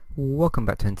Welcome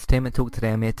back to Entertainment Talk.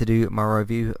 Today I'm here to do my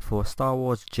review for Star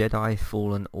Wars Jedi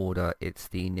Fallen Order. It's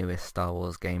the newest Star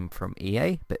Wars game from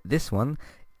EA, but this one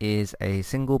is a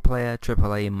single-player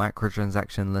AAA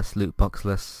microtransaction-less, loot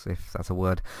box-less, if that's a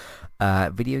word,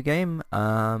 video game.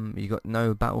 You got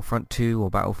no Battlefront 2 or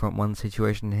Battlefront 1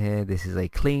 situation here. This is a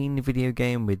clean video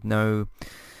game with no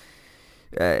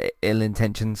ill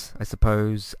intentions, I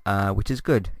suppose, which is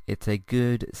good. It's a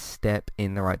good step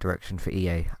in the right direction for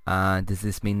EA. Does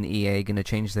this mean EA are going to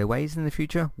change their ways in the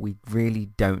future? We really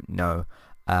don't know.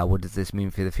 What does this mean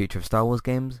for the future of Star Wars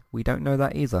games? We don't know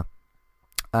that either.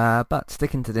 But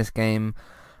sticking to this game,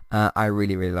 I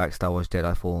really like Star Wars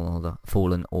Jedi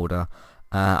Fallen Order.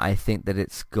 I think that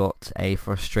it's got a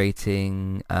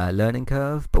frustrating learning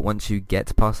curve, but once you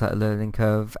get past that learning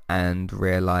curve and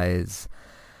realize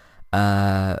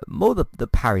more the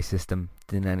parry system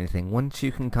than anything. Once you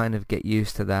can kind of get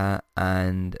used to that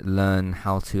and learn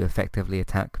how to effectively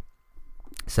attack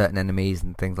certain enemies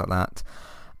and things like that,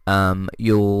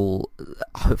 you'll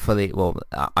hopefully, well,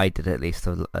 I did at least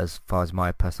as far as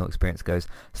my personal experience goes,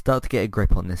 start to get a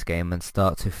grip on this game and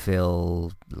start to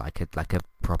feel like a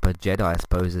proper Jedi, I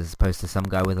suppose, as opposed to some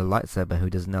guy with a lightsaber who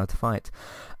doesn't know how to fight.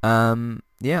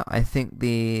 Yeah, I think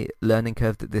the learning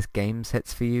curve that this game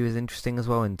sets for you is interesting as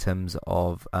well in terms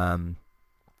of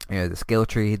the skill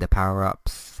tree, the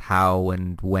power-ups, how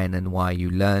and when and why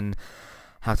you learn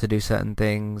how to do certain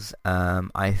things.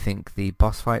 I think the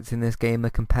boss fights in this game are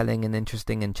compelling and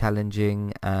interesting and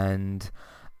challenging and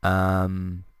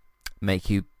make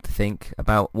you think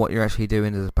about what you're actually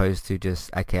doing as opposed to just,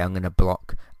 okay, I'm going to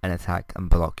block and attack and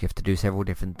block. You have to do several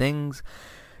different things.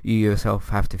 You yourself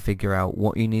have to figure out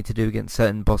what you need to do against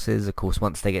certain bosses. Of course,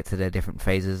 once they get to their different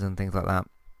phases and things like that,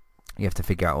 you have to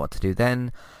figure out what to do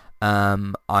then.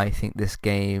 I think this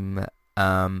game,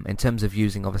 in terms of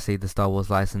using obviously the Star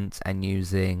Wars license and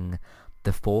using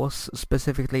the Force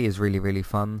specifically, is really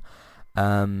fun.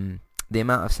 The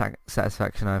amount of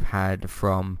satisfaction I've had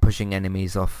from pushing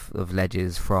enemies off of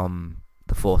ledges from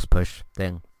the Force push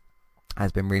thing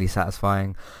has been really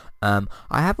satisfying. I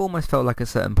have almost felt like at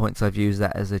certain points I've used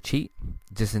that as a cheat,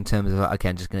 just in terms of, okay,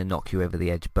 I'm just going to knock you over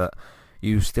the edge, but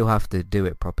you still have to do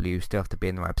it properly. You still have to be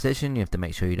in the right position. You have to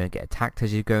make sure you don't get attacked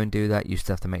as you go and do that. You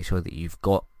still have to make sure that you've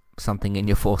got something in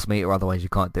your force meter, otherwise you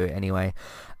can't do it anyway.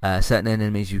 Certain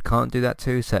enemies you can't do that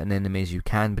to, certain enemies you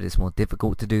can, but it's more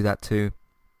difficult to do that to.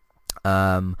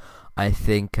 I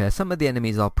think some of the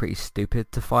enemies are pretty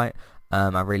stupid to fight.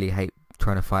 I really hate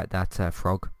trying to fight that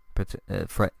frog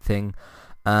thing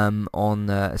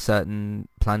on certain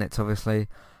planets, obviously.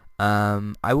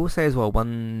 I will say as well,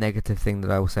 one negative thing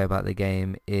that I will say about the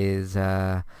game is,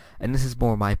 and this is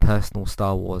more my personal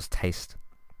Star Wars taste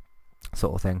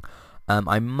sort of thing,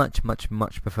 I much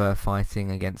prefer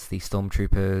fighting against the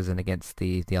stormtroopers and against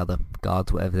the other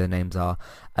guards, whatever their names are,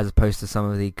 as opposed to some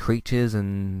of the creatures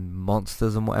and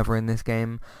monsters and whatever in this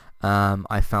game.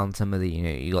 I found some of the,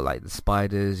 you got like the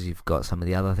spiders, you've got some of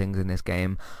the other things in this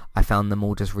game. I found them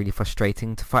all just really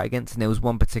frustrating to fight against, and there was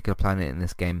one particular planet in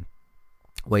this game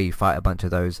where you fight a bunch of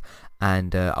those,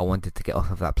 and I wanted to get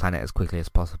off of that planet as quickly as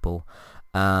possible.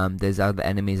 There's other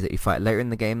enemies that you fight later in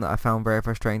the game that I found very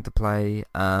frustrating to play.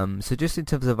 So just in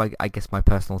terms of, I guess, my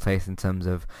personal taste in terms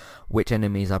of which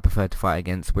enemies I prefer to fight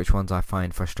against, which ones I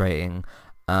find frustrating,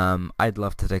 I'd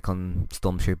love to take on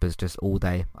stormtroopers just all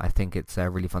day. I think it's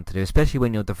really fun to do, especially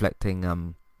when you're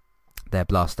deflecting their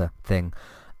blaster thing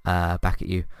back at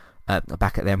you.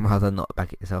 Back at them rather, not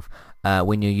back at yourself.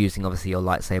 When you're using obviously your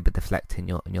lightsaber deflect and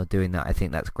you're doing that, I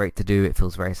think that's great to do. It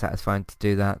feels very satisfying to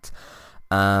do that.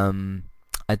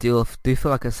 I do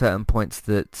feel like at certain points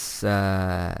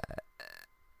that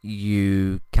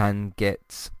you can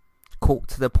get caught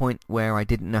to the point where I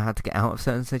didn't know how to get out of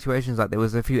certain situations. Like there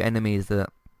was a few enemies that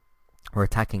were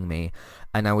attacking me,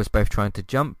 and I was both trying to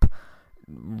jump,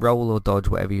 roll or dodge,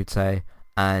 whatever you'd say,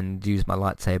 and use my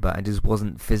lightsaber, and just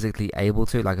wasn't physically able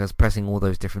to. Like I was pressing all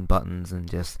those different buttons, and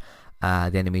just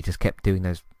the enemy just kept doing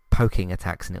those poking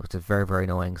attacks, and it was just very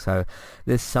annoying. So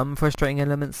there's some frustrating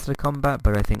elements to the combat,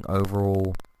 but I think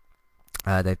overall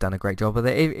they've done a great job with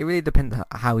it. It really depends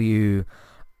how you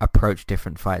approach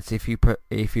different fights. If you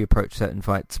approach certain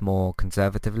fights more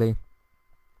conservatively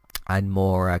and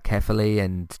more carefully,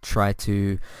 and try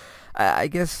to, I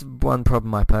guess one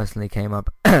problem I personally came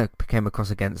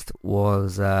across against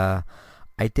was I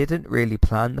didn't really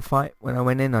plan the fight when I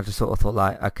went in. I just sort of thought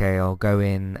like, okay, I'll go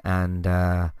in and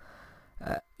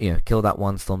kill that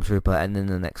one stormtrooper, and then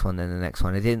the next one, then the next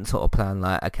one. I didn't sort of plan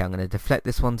like, okay, I'm going to deflect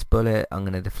this one's bullet, I'm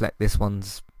going to deflect this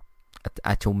one's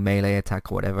actual melee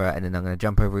attack or whatever, and then I'm going to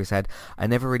jump over his head. I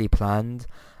never really planned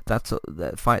that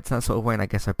fights that sort of way, and I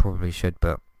guess I probably should,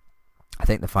 but I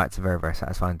think the fights are very, very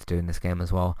satisfying to do in this game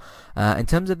as well. In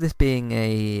terms of this being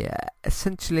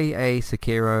essentially a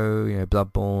Sekiro,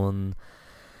 Bloodborne,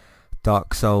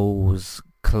 Dark Souls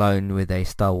clone with a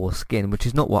Star Wars skin, which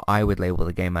is not what I would label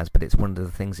the game as, but it's one of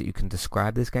the things that you can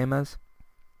describe this game as.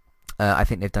 I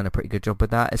think they've done a pretty good job with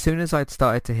that. As soon as I'd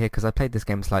started to hear, because I played this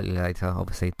game slightly later,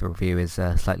 obviously the review is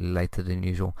slightly later than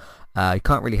usual. You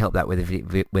can't really help that with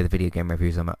video game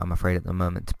reviews, I'm afraid, at the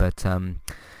moment. But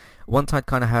once I'd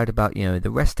kind of heard about, the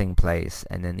resting place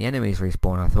and then the enemies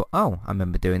respawn, I thought, oh, I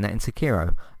remember doing that in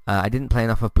Sekiro. I didn't play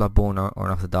enough of Bloodborne or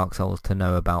enough of Dark Souls to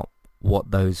know about what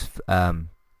those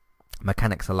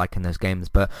mechanics are like in those games,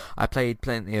 but I played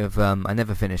plenty of I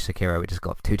never finished Sekiro, it just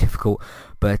got too difficult,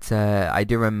 but I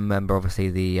do remember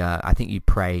obviously I think you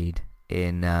prayed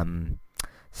in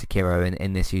Sekiro, and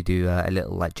in this you do a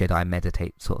little like Jedi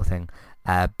meditate sort of thing,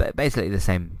 but basically the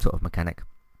same sort of mechanic.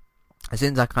 As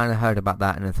soon as I kind of heard about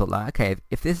that, and I thought like, okay,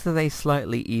 if this is a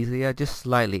slightly easier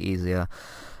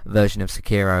version of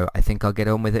Sekiro, I think I'll get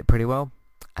on with it pretty well,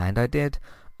 and I did.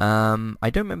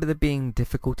 I don't remember there being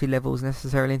difficulty levels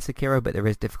necessarily in Sekiro, but there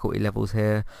is difficulty levels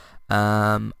here.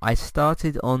 I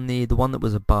started on the one that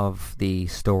was above the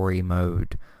story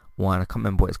mode one. I can't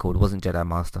remember what it's called. It wasn't Jedi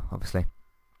Master, obviously.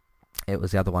 It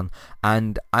was the other one.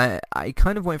 And I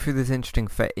kind of went through this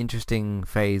interesting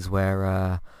phase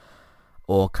where,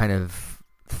 or kind of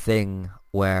thing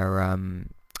where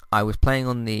I was playing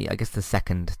on the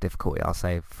second difficulty, I'll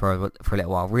say, for a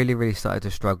little while. Really started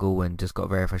to struggle and just got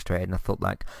very frustrated, and I thought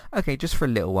like, okay, just for a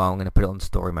little while I'm going to put it on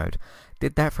story mode.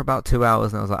 Did that for about 2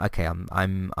 hours, and I was like, okay,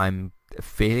 I'm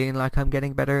feeling like I'm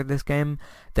getting better at this game.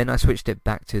 Then I switched it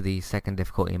back to the second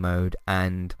difficulty mode,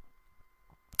 and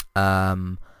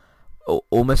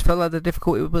almost felt like the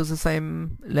difficulty was the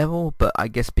same level, but I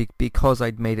guess because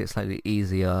I'd made it slightly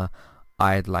easier,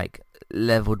 I'd like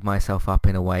leveled myself up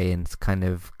in a way and kind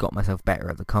of got myself better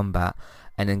at the combat,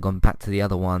 and then gone back to the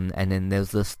other one, and then there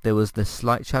was this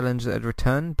slight challenge that had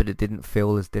returned, but it didn't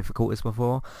feel as difficult as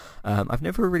before. I've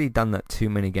never really done that too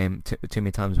many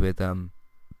times with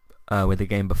the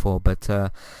game before, but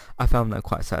I found that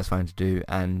quite satisfying to do,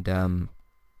 and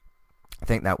I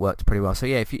think that worked pretty well. So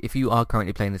yeah, if you are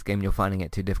currently playing this game and you're finding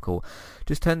it too difficult,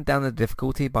 just turn down the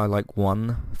difficulty by like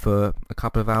 1 for a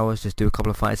couple of hours. Just do a couple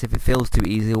of fights. If it feels too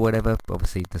easy or whatever,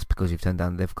 obviously that's because you've turned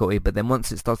down the difficulty. But then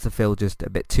once it starts to feel just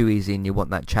a bit too easy and you want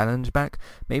that challenge back,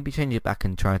 maybe change it back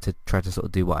and try to sort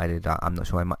of do what I did. I'm not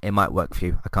sure. It might work for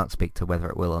you. I can't speak to whether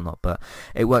it will or not, but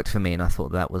it worked for me, and I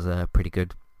thought that was a pretty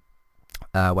good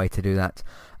way to do that.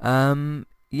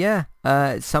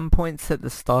 At some points at the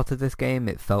start of this game,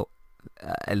 it felt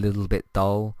a little bit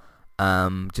dull,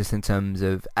 just in terms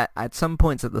of at some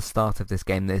points at the start of this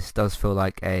game, this does feel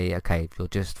like okay, you're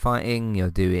just fighting,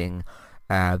 you're doing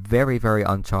very, very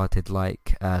Uncharted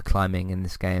like climbing in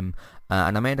this game,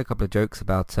 and I made a couple of jokes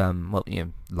about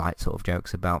light sort of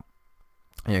jokes about,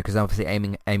 because obviously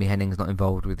Amy Hennig's not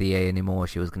involved with EA anymore.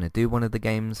 She was going to do one of the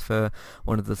games for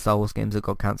one of the Star Wars games that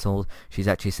got cancelled. She's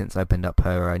actually since opened up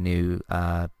her new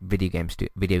video game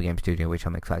studio, which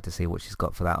I'm excited to see what she's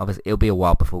got for that. Obviously, it'll be a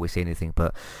while before we see anything,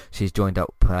 but she's joined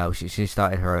up. She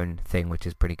started her own thing, which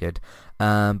is pretty good.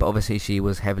 But obviously, she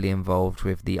was heavily involved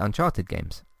with the Uncharted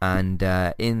games, and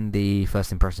in the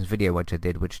first impressions video which I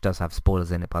did, which does have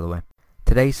spoilers in it, by the way.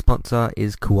 Today's sponsor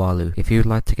is Kualu. If you would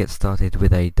like to get started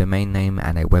with a domain name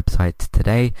and a website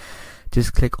today,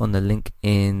 just click on the link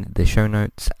in the show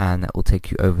notes and that will take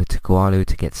you over to Kualu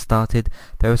to get started.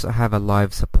 They also have a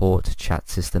live support chat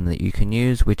system that you can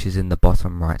use, which is in the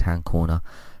bottom right hand corner.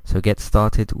 So get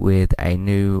started with a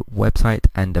new website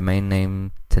and domain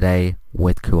name today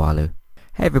with Kualu.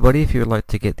 Hey everybody, if you would like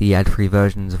to get the ad-free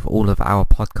versions of all of our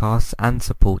podcasts and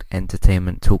support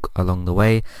Entertainment Talk along the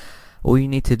way, all you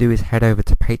need to do is head over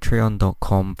to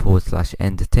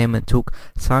patreon.com/entertainment talk.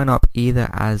 Sign up either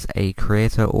as a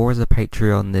creator or as a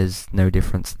Patreon. There's no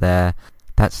difference there.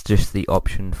 That's just the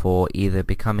option for either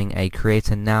becoming a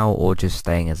creator now or just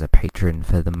staying as a patron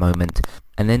for the moment.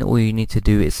 And then all you need to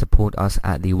do is support us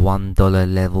at the $1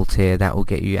 level tier. That will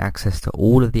get you access to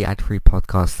all of the ad-free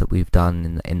podcasts that we've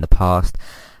done in the past,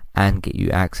 and get you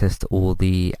access to all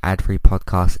the ad-free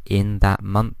podcasts in that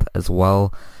month as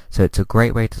well. So it's a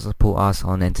great way to support us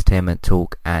on Entertainment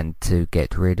Talk and to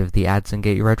get rid of the ads and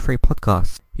get your ad-free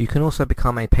podcasts. You can also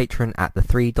become a patron at the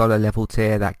 $3 level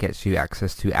tier. That gets you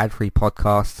access to ad-free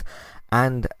podcasts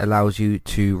and allows you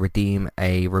to redeem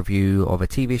a review of a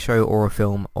TV show or a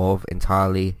film of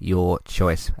entirely your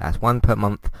choice. That's one per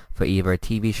month for either a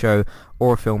TV show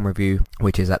or a film review,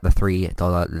 which is at the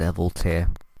 $3 level tier.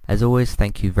 As always,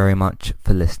 thank you very much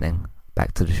for listening.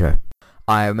 Back to the show.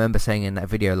 I remember saying in that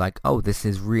video, like, oh, this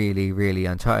is really, really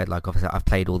Uncharted. Like, obviously, I've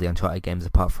played all the Uncharted games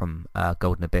apart from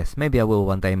Golden Abyss. Maybe I will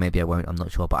one day, maybe I won't, I'm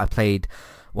not sure. But I played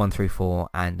 1 through 4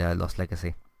 and Lost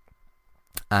Legacy.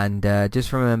 And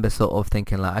just remember sort of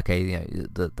thinking, like, okay, you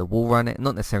know, the wall running,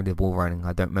 not necessarily the wall running,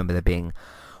 I don't remember there being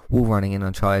wall running in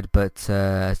Uncharted, but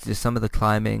just some of the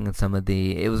climbing and some of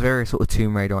it was very sort of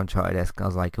Tomb Raider Uncharted-esque. I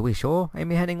was like, are we sure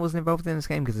Amy Hennig wasn't involved in this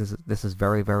game? Because this is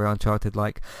very, very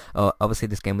Uncharted-like. Obviously,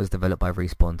 this game was developed by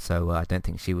Respawn, so I don't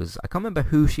think she was... I can't remember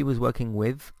who she was working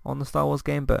with on the Star Wars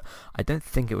game, but I don't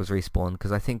think it was Respawn,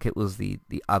 because I think it was the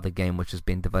other game which has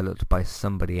been developed by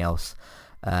somebody else,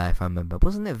 if I remember.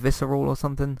 Wasn't it Visceral or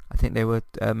something? I think they were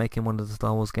making one of the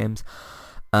Star Wars games.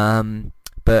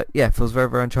 But yeah, it feels very,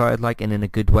 very Uncharted-like, and in a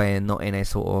good way, and not in a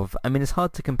sort of... I mean, it's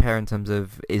hard to compare in terms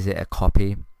of, is it a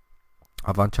copy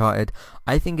of Uncharted?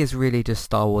 I think it's really just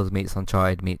Star Wars meets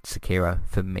Uncharted meets Sekiro,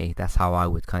 for me. That's how I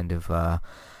would kind of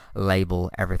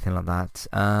label everything like that.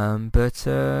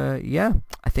 Yeah,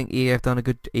 I think EA have done a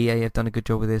good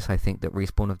job with this. I think that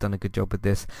Respawn have done a good job with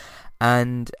this.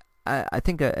 And... I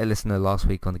think a listener last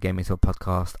week on the Gaming Talk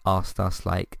podcast asked us,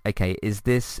 like, okay, is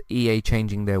this EA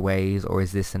changing their ways, or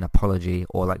is this an apology,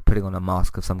 or like putting on a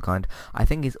mask of some kind? I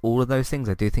think it's all of those things.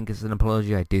 I do think it's an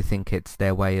apology. I do think it's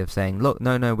their way of saying, look,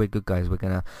 no, we're good guys. We're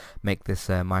going to make this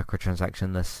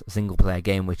microtransaction-less single-player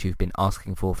game, which you've been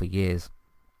asking for years.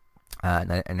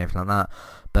 And everything like that.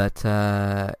 But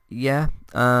I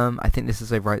think this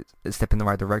is a step in the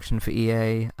right direction for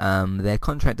EA. Their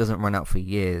contract doesn't run out for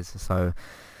years, so...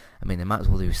 I mean, they might as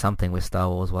well do something with Star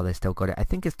Wars while they still got it. I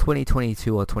think it's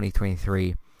 2022 or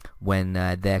 2023 when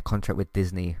their contract with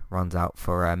Disney runs out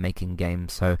for making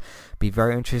games. So, be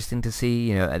very interesting to see.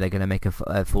 You know, are they going to make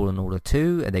a Fallen Order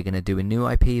 2? Are they going to do a new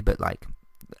IP, but like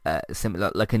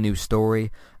similar, like a new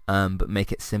story, but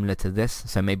make it similar to this?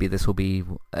 So maybe this will be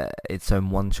its own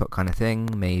one-shot kind of thing.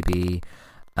 Maybe.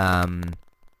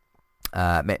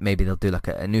 Maybe they'll do like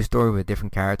a new story with a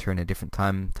different character in a different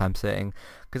time setting,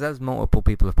 because as multiple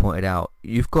people have pointed out,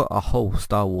 you've got a whole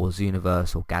Star Wars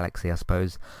universe, or galaxy I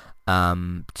suppose,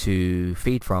 to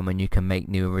feed from, and you can make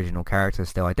new original characters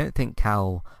still. I don't think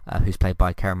Cal, who's played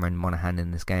by Cameron Monaghan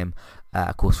in this game,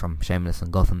 of course from Shameless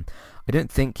and Gotham, I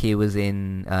don't think he was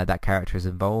in that character is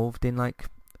involved in like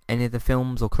any of the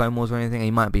films or Clone Wars or anything.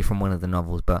 He might be from one of the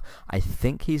novels, but I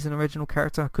think he's an original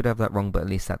character. I could have that wrong, but at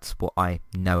least that's what I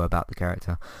know about the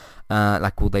character.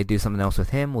 Like, will they do something else with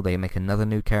him? Will they make another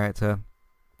new character?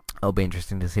 It'll be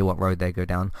interesting to see what road they go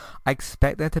down. I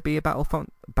expect there to be a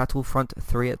Battlefront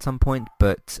 3 at some point,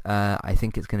 but I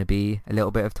think it's going to be a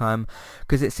little bit of time,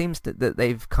 because it seems that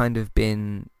they've kind of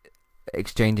been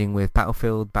exchanging with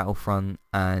Battlefield, Battlefront,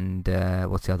 and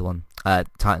what's the other one?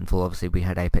 Titanfall. Obviously, we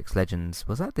had Apex Legends.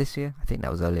 Was that this year? I think that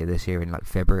was earlier this year in like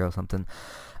February or something.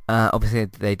 Obviously,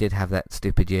 they did have that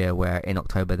stupid year where in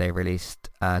October they released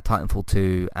Titanfall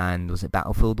 2 and was it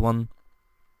Battlefield 1?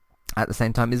 At the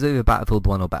same time, it's either Battlefield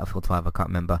 1 or Battlefield 5, I can't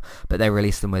remember, but they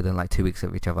released them within like 2 weeks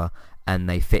of each other, and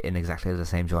they fit in exactly the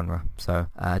same genre. So,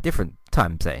 different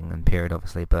time setting and period,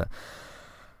 obviously, but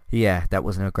yeah, that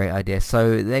wasn't a great idea.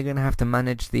 So they're going to have to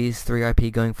manage these 3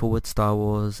 IP going forward: Star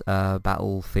Wars,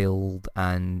 Battlefield,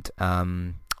 and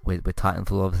with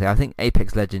Titanfall, obviously. I think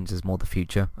Apex Legends is more the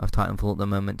future of Titanfall at the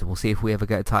moment. We'll see if we ever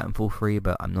get a Titanfall 3,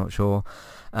 but I'm not sure.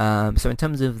 So in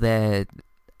terms of their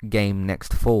game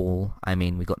next fall, I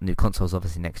mean, we got new consoles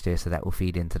obviously next year, so that will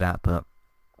feed into that, but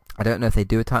I don't know if they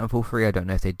do a Titanfall 3. I don't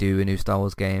know if they do a new Star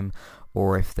Wars game,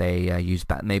 or if they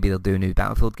maybe they'll do a new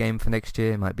Battlefield game for next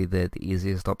year. It might be the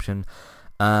easiest option.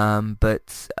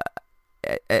 But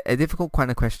a difficult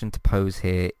kind of question to pose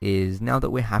here is, now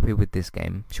that we're happy with this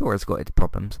game, sure, it's got its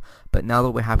problems, but now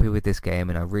that we're happy with this game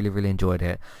and I really, really enjoyed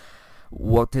it,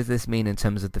 what does this mean in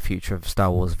terms of the future of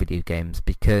Star Wars video games?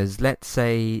 Because let's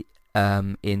say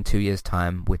in 2 years'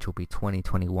 time, which will be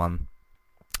 2021,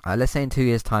 let's say in 2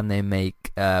 years' time they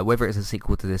make, whether it's a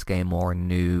sequel to this game or a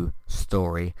new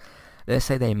story, let's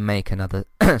say they make another,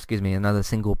 another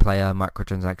single-player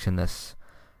microtransaction-less,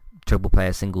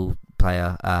 triple-player,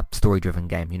 single-player, story-driven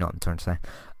game, you know what I'm trying to say.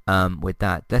 With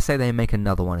that, let's say they make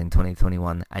another one in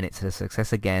 2021, and it's a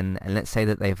success again, and let's say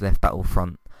that they've left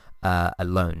Battlefront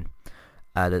alone.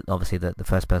 Obviously the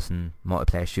first-person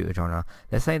multiplayer shooter genre.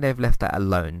 Let's say they've left that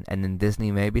alone, and then Disney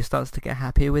maybe starts to get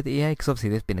happier with EA, because obviously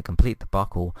there's been a complete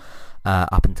debacle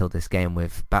up until this game,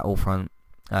 with Battlefront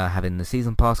having the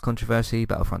Season Pass controversy,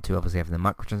 Battlefront 2 obviously having the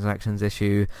microtransactions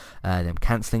issue, them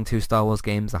cancelling 2 Star Wars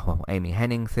games, the whole Amy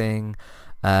Hennig thing,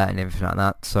 and everything like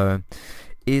that. So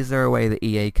is there a way that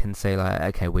EA can say, like,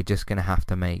 okay, we're just going to have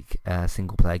to make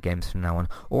single-player games from now on?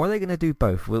 Or are they going to do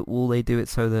both? Will they do it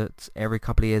so that every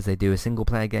couple of years they do a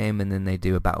single-player game and then they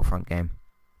do a Battlefront game?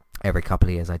 every couple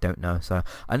of years, I don't know. So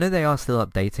I know they are still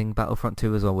updating Battlefront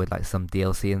 2 as well with like some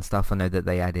DLC and stuff. I know that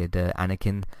they added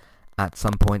Anakin at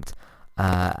some point,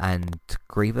 and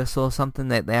Grievous or something.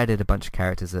 They added a bunch of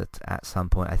characters at some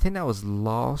point. I think that was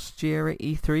last year at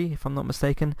E3, if I'm not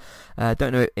mistaken.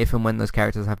 Don't know if and when those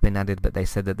characters have been added, but they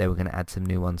said that they were going to add some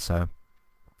new ones, so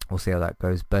we'll see how that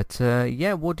goes. But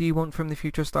yeah, what do you want from the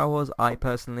future of Star Wars? I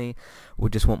personally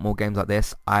would just want more games like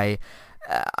this. I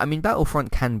mean,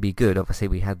 Battlefront can be good. Obviously,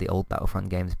 we had the old Battlefront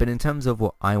games. But in terms of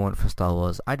what I want for Star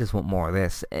Wars, I just want more of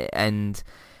this. And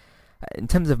in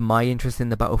terms of my interest in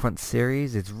the Battlefront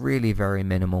series, it's really very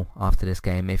minimal after this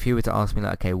game. If you were to ask me,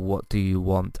 like, okay, what do you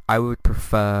want? I would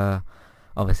prefer...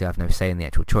 Obviously, I have no say in the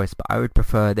actual choice, but I would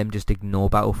prefer them just ignore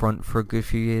Battlefront for a good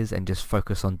few years and just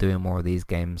focus on doing more of these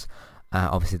games.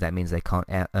 Obviously, that means they can't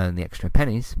earn the extra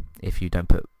pennies if you don't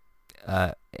put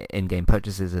in-game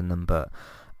purchases in them, but...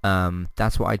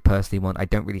 that's what I'd personally want. I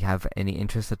don't really have any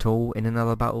interest at all in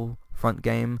another Battlefront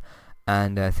game,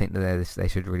 and I think that they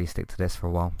should really stick to this for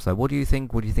a while. So what do you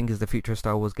think? What do you think is the future of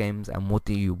Star Wars games, and what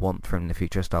do you want from the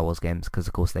future of Star Wars games? Because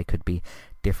of course they could be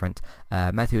different.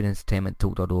 Matthew at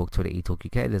entertainmenttalk.org, Twitter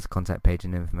eTalkUK. There's a contact page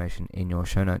and information in your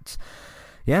show notes.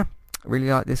 Yeah,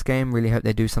 really like this game. Really hope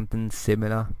they do something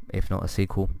similar, if not a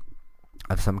sequel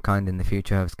of some kind in the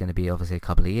future. It's going to be obviously a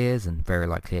couple of years and very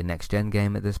likely a next gen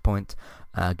game at this point,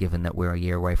 given that we're a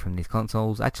year away from these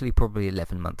consoles. Actually probably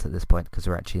 11 months at this point, because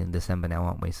we're actually in December now,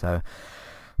 aren't we? So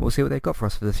we'll see what they've got for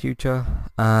us for the future.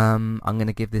 I'm going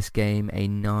to give this game a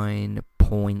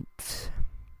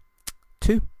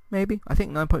 9.2 maybe. I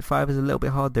think 9.5 is a little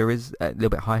bit hard. There is a little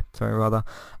bit high, sorry, rather.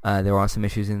 There are some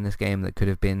issues in this game that could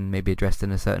have been maybe addressed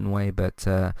in a certain way, but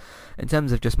in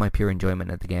terms of just my pure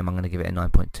enjoyment of the game, I'm going to give it a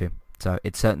 9.2. So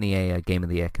it's certainly a Game of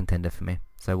the Year contender for me.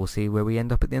 So we'll see where we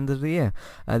end up at the end of the year.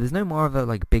 There's no more of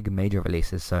a big major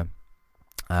releases, so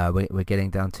we're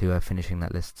getting down to finishing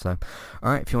that list. So,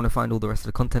 alright, if you want to find all the rest of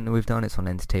the content that we've done, it's on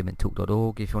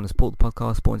entertainmenttalk.org. If you want to support the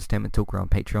podcast, support Entertainment Talk, we're on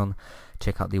Patreon.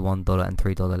 Check out the $1 and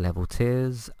 $3 level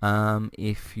tiers.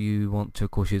 If you want to,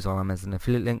 of course, use our Amazon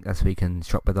affiliate link, that's where you can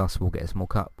shop with us. We'll get a small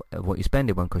cut of what you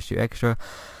spend. It won't cost you extra.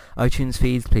 iTunes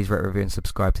feeds, please rate, review and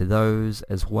subscribe to those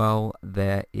as well.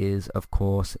 There is, of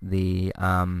course, the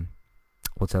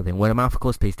what's the other thing? Word of mouth, of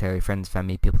course. Please tell your friends,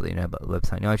 family, people that you know about the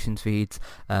website and iTunes feeds.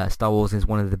 Star Wars is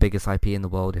one of the biggest IP in the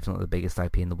world, if not the biggest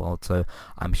IP in the world. So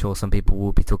I'm sure some people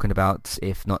will be talking about,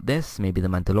 if not this, maybe The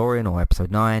Mandalorian or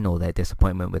Episode 9 or their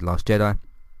disappointment with Last Jedi.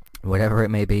 Whatever it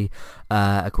may be.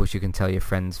 Of course, you can tell your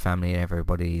friends, family, and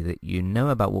everybody that you know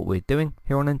about what we're doing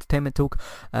here on Entertainment Talk.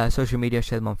 Social media,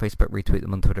 share them on Facebook, retweet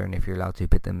them on Twitter, and if you're allowed to,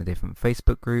 put them in different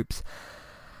Facebook groups.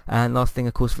 And last thing,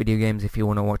 of course, video games. If you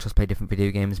want to watch us play different video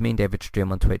games, me and David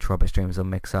stream on Twitch, Robert streams on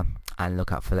Mixer, and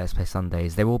look out for Let's Play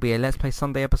Sundays. There will be a Let's Play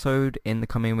Sunday episode in the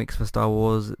coming weeks for Star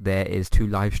Wars. There is 2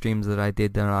 live streams that I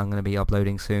did that I'm going to be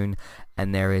uploading soon,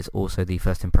 and there is also the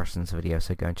First Impressions video,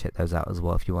 so go and check those out as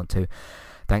well if you want to.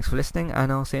 Thanks for listening,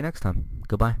 and I'll see you next time.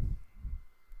 Goodbye.